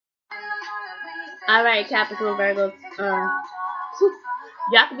All right, Capricorn, Virgo.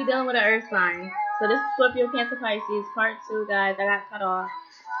 Y'all could be dealing with an earth sign. So this is Scorpio, Cancer, Pisces, part 2, guys. I got cut off.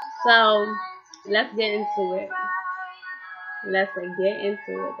 So let's get into it. Let's get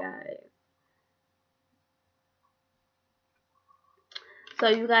into it, guys. So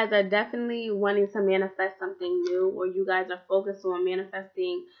you guys are definitely wanting to manifest something new, or you guys are focused on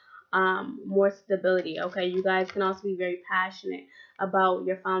manifesting more stability. Okay, you guys can also be very passionate about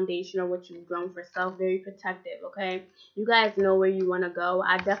your foundation or what you've grown for self, very protective. Okay, you guys know where you want to go.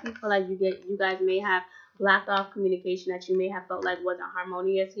 I definitely feel like you guys may have blocked off communication that you may have felt like wasn't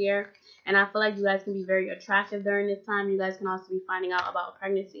harmonious here, and I feel like you guys can be very attractive during this time. You guys can also be finding out about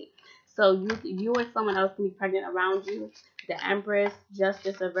pregnancy. So you or someone else can be pregnant around you. The Empress,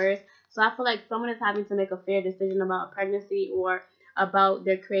 Justice reverse. So I feel like someone is having to make a fair decision about pregnancy or about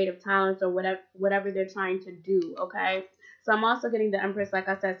their creative talents or whatever they're trying to do. Okay. So I'm also getting the Empress. Like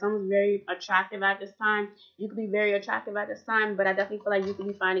I said, someone's very attractive at this time. You could be very attractive at this time, but I definitely feel like you could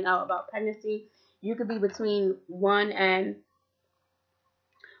be finding out about pregnancy. You could be between 1 and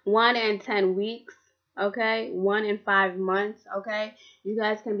 10 weeks, okay, 1 and 5 months, okay. You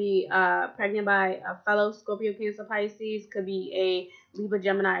guys can be pregnant by a fellow Scorpio, Cancer, Pisces, could be a Libra,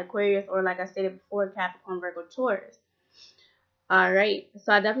 Gemini, Aquarius, or like I stated before, Capricorn, Virgo, Taurus. All right,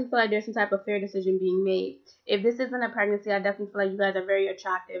 so I definitely feel like there's some type of fair decision being made. If this isn't a pregnancy, I definitely feel like you guys are very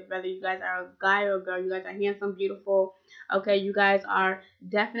attractive. Whether you guys are a guy or a girl, you guys are handsome, beautiful. Okay, you guys are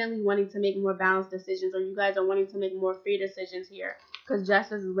definitely wanting to make more balanced decisions, or you guys are wanting to make more fair decisions here. Because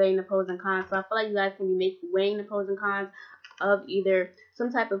justice is weighing the pros and cons. So I feel like you guys can be weighing the pros and cons of either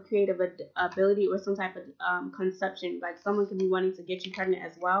some type of creative ability or some type of conception. Like someone could be wanting to get you pregnant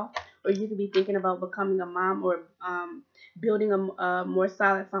as well, or you could be thinking about becoming a mom or building a more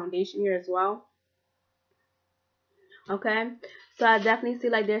solid foundation here as well. Okay, so I definitely see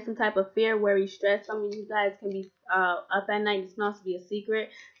like there's some type of fear, worry, stress. Some of you guys can be up at night. This can also be a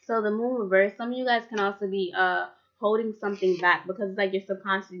secret. So the moon reverse. Some of you guys can also be holding something back because it's like your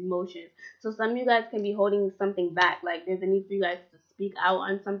subconscious emotions. So some of you guys can be holding something back. Like there's a need for you guys to speak out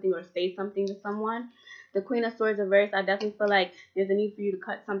on something or say something to someone. The Queen of Swords reverse. I definitely feel like there's a need for you to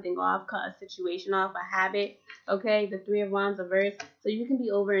cut something off, cut a situation off, a habit. Okay, the Three of Wands reverse. So you can be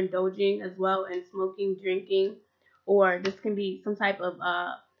overindulging as well in smoking, drinking, or this can be some type of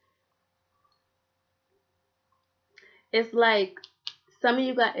it's like some of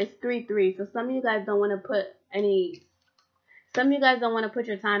you guys, it's 3-3, so some of you guys don't want to put any, some of you guys don't want to put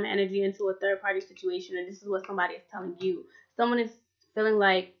your time and energy into a third party situation, and this is what somebody is telling you. Someone is feeling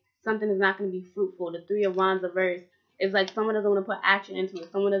like something is not going to be fruitful. The Three of Wands reverse is like someone doesn't want to put action into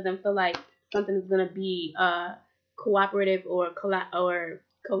it. Someone doesn't feel like something is going to be cooperative or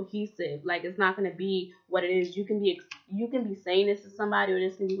cohesive. Like it's not going to be what it is. You can be saying this to somebody, or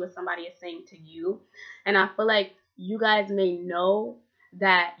this can be what somebody is saying to you. And I feel like you guys may know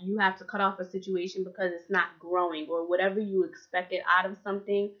that you have to cut off a situation because it's not growing, or whatever you expected out of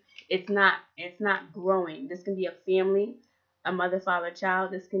something, it's not growing. This can be a family, a mother, father,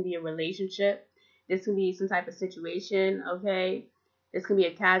 child. This can be a relationship. This can be some type of situation, okay? This can be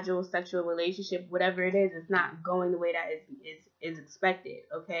a casual sexual relationship. Whatever it is, it's not going the way that is expected,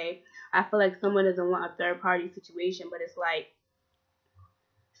 okay? I feel like someone doesn't want a third party situation, but it's like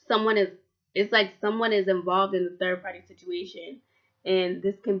someone is it's like someone is involved in the third party situation, and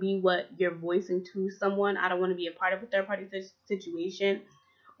this can be what you're voicing to someone. I don't want to be a part of a third party situation,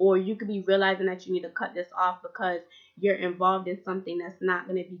 or you could be realizing that you need to cut this off because you're involved in something that's not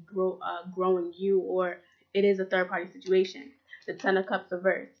going to be growing you, or it is a third party situation. The Ten of Cups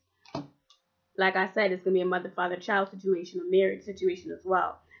reverse, like I said, it's going to be a mother, father, child situation, a marriage situation as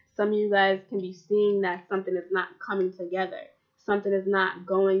well. Some of you guys can be seeing that something is not coming together. Something is not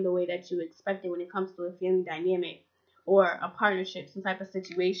going the way that you expected when it comes to a family dynamic or a partnership, some type of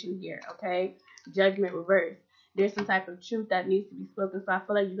situation here, okay? Judgment reverse. There's some type of truth that needs to be spoken. So I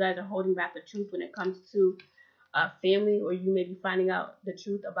feel like you guys are holding back the truth when it comes to a family, or you may be finding out the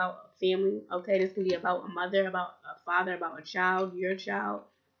truth about a family, okay? This can be about a mother, about a father, about a child, your child,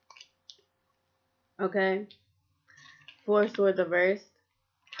 okay? Four Swords reversed.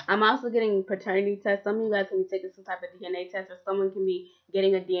 I'm also getting paternity tests. Some of you guys can be taking some type of DNA test, or someone can be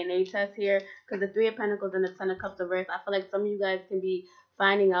getting a DNA test here. Because the Three of Pentacles and the Ten of Cups reversed, I feel like some of you guys can be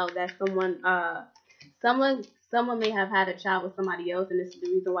finding out that someone may have had a child with somebody else, and this is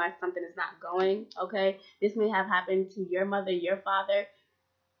the reason why something is not going. Okay, this may have happened to your mother, your father,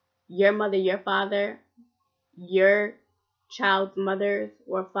 your mother, your father, your child's mothers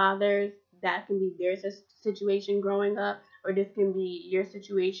or fathers. That can be their situation growing up, or this can be your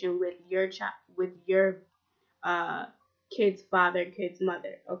situation with your child, with your uh kid's father, kid's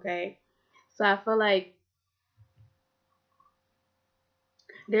mother. Okay, So I feel like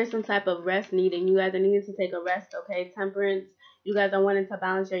there's some type of rest needing. You guys are needing to take a rest, okay? Temperance. You guys are wanting to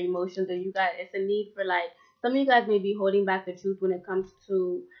balance your emotions, or you guys, it's a need for, like, some of you guys may be holding back the truth when it comes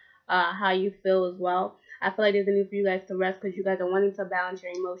to how you feel as well. I feel like there's a need for you guys to rest because you guys are wanting to balance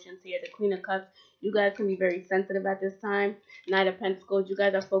your emotions here. The Queen of Cups, you guys can be very sensitive at this time. Knight of Pentacles, you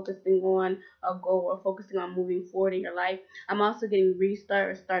guys are focusing on a goal or focusing on moving forward in your life. I'm also getting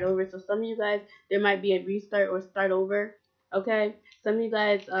restart or start over. So some of you guys, there might be a restart or start over, okay? Some of you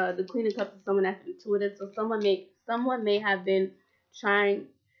guys, the Queen of Cups is someone that's intuitive. So someone may have been trying,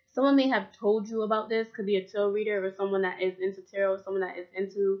 someone may have told you about this. Could be a tarot reader or someone that is into tarot, someone that is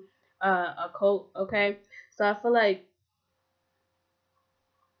into occult, okay? So I feel like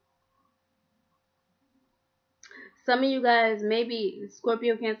some of you guys, maybe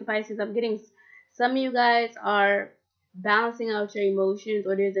Scorpio, Cancer, Pisces, I'm getting some of you guys are balancing out your emotions,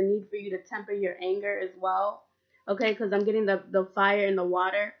 or there's a need for you to temper your anger as well. Okay, because I'm getting the fire and the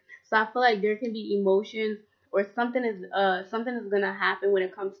water. So I feel like there can be emotions, or something is gonna happen when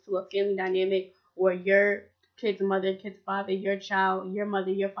it comes to a family dynamic, or your kid's mother, kid's father, your child, your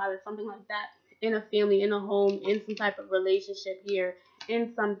mother, your father, something like that, in a family, in a home, in some type of relationship here,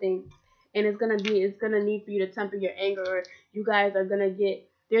 in something. And it's gonna need for you to temper your anger, or you guys are gonna get,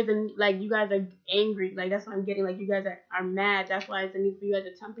 there's a, like, you guys are angry, like, that's what I'm getting, like, you guys are mad. That's why it's a need for you guys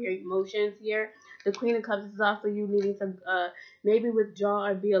to temper your emotions here. The Queen of Cups is also you needing to maybe withdraw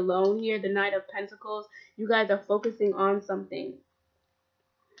or be alone here. The Knight of Pentacles, you guys are focusing on something.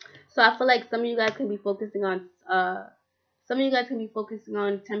 So I feel like some of you guys can be focusing on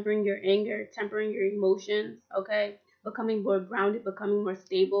tempering your anger, tempering your emotions, okay? Becoming more grounded, becoming more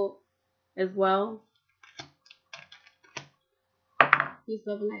stable as well. Peace,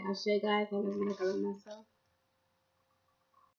 love, and light. I share, guys. I love you like I love myself.